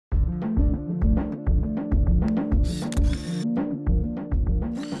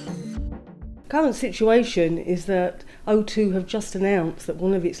Current situation is that O2 have just announced that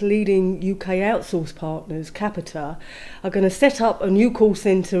one of its leading UK outsource partners, Capita, are going to set up a new call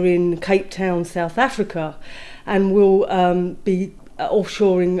centre in Cape Town, South Africa, and will be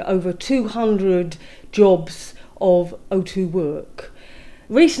offshoring over 200 jobs of O2 work.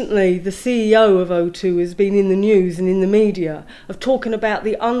 Recently, the CEO of O2 has been in the news and in the media of talking about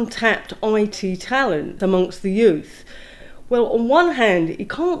the untapped IT talent amongst the youth. Well, on one hand, he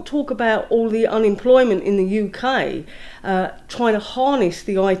can't talk about all the unemployment in the UK, trying to harness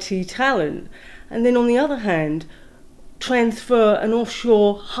the IT talent, and then on the other hand, transfer and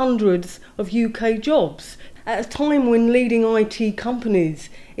offshore hundreds of UK jobs. At a time when leading IT companies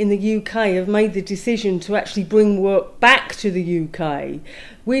in the UK have made the decision to actually bring work back to the UK,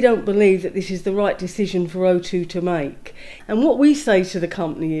 we don't believe that this is the right decision for O2 to make. And what we say to the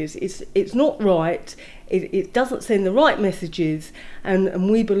company is it's not right, it doesn't send the right messages,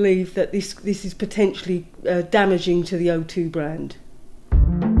 and we believe that this is potentially damaging to the O2 brand.